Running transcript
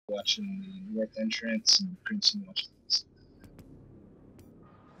watching the north entrance and Crimson watching this.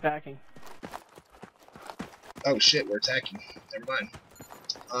 Attacking. Oh shit, we're attacking. Never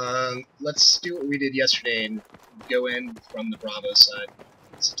mind. Let's do what we did yesterday and go in from the Bravo side.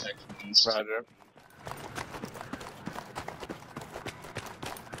 Let's attack from the east. Roger.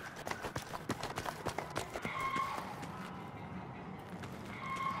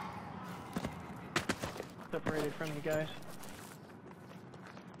 Separated from you guys.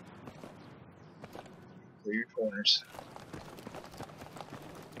 Clear your corners.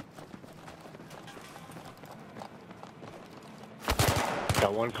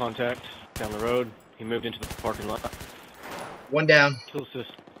 Got one contact down the road. He moved into the parking lot. One down. Kill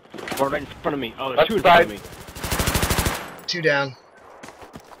assist. Right in front of me. Oh, there's two in side. front of me. Two down.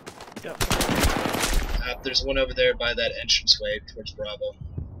 Yep. There's one over there by that entranceway towards Bravo.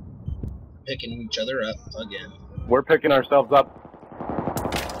 Picking each other up again. We're picking ourselves up.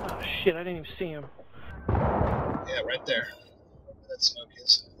 Oh shit, I didn't even see him. Yeah, right there. Where that smoke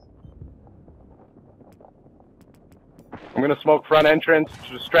is. I'm gonna smoke front entrance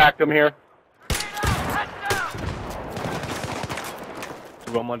to distract them here.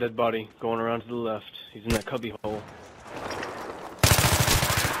 Two on my dead body, going around to the left. He's in that cubby hole.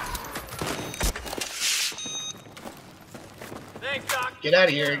 Get out of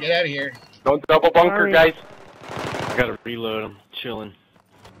here, get out of here. Don't double bunker, Sorry. guys. I gotta reload. I'm chilling.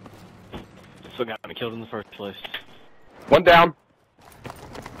 Still got me killed in the first place. One down.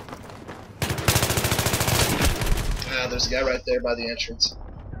 There's a guy right there by the entrance.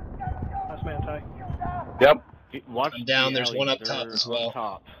 Last man tie. Yep. Watch I'm down, the there's alleys. one up They're top as on well.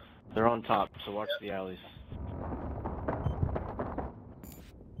 Top. They're on top, so watch the alleys.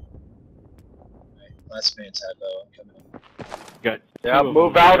 Last man typo, I'm coming in. Got Yeah, two of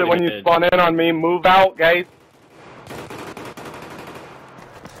move them out ready when to you bid. spawn in on me. Move out, guys.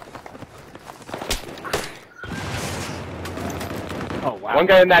 Oh wow. One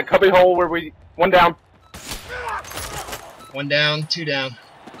guy in that cubby hole where we... One down. One down, two down.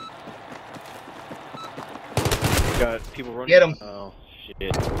 Got people running. Get 'em. Oh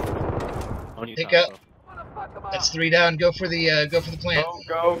shit. On you, Pick Talah. up. That's three down. Go for the plant.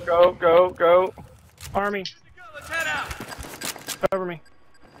 Go. Army. Cover me.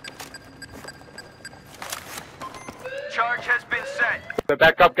 Charge has been set. Get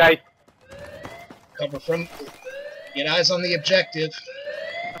back up, guys. Cover from. Get eyes on the objective.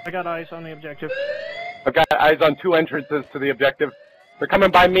 I got eyes on the objective. I've got eyes on two entrances to the objective. They're coming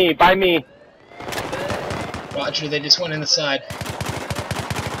by me, Roger, they just went in the side.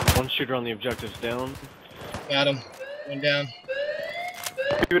 One shooter on the objective's down. Got him. One down.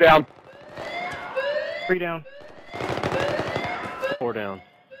 Two down. 3 down. 4 down.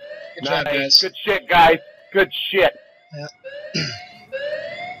 Good job, guys. Good shit, guys. Good shit. Yeah.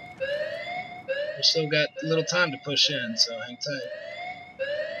 We still got a little time to push in, so hang tight.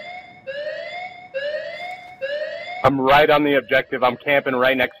 I'm right on the objective. I'm camping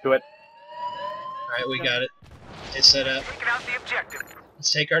right next to it. Alright, we got it. It's set up. Taking out the objective. Let's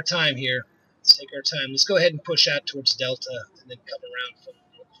take our time here. Let's take our time. Let's go ahead and push out towards Delta and then come around from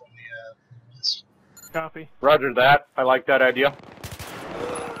the west. Copy. Roger that. I like that idea.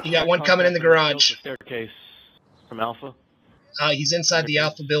 You got one coming in the garage. Staircase from Alpha. He's inside the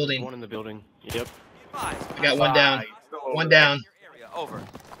Alpha building. One in the building. Yep. I got one down. One down. Over.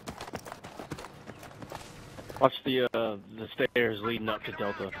 Watch the stairs leading up to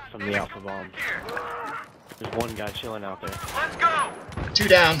Delta from the Alpha bomb. There's one guy chilling out there. Let's go. Two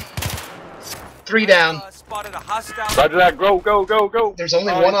down. Three down. Spotted a hostile. Roger that. Go. There's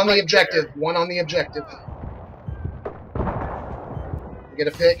only one on the objective. One on the objective. We get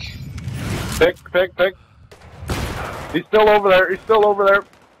a pick. Pick. He's still over there. He's down.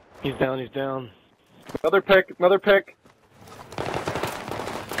 Another pick.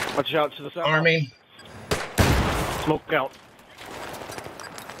 Watch out to the south. Army. Smoke out.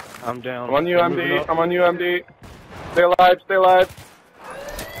 I'm down. I'm on you, They're moving MD. up. I'm on you, MD. Stay alive.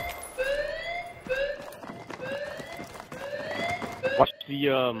 Watch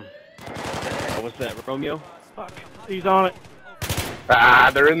the what's that? Romeo? Fuck. He's on it.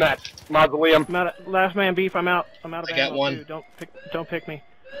 Ah, they're in that mausoleum. I'm out of, last man beef. I'm out. I'm out of I got ammo, one. too. Don't pick me.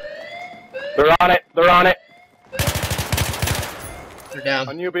 They're on it. They're down.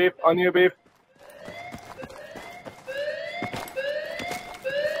 On you, beef.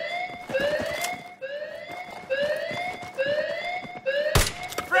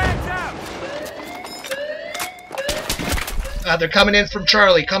 Friends out. They're coming in from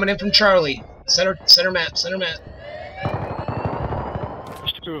Charlie. Center map. There's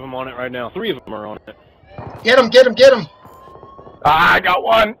 2 of them on it right now. 3 of them are on it. Get him. Ah, I got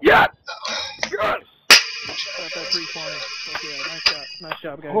one. Yes. Yes. Got that 320. Fuck yeah, nice shot. Nice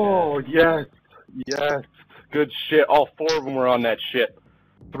job, guys. Oh yes, yes. Good shit. All 4 of them were on that shit.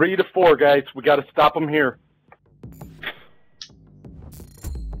 3 to 4, guys. We got to stop them here.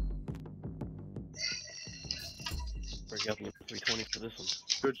 Break out the 320 for this one.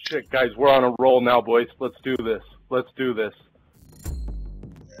 Good shit, guys. We're on a roll now, boys. Let's do this. Let's do this.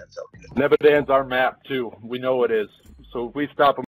 Yeah, that felt good. Nebadan's our map too. We know it is. So if we stop them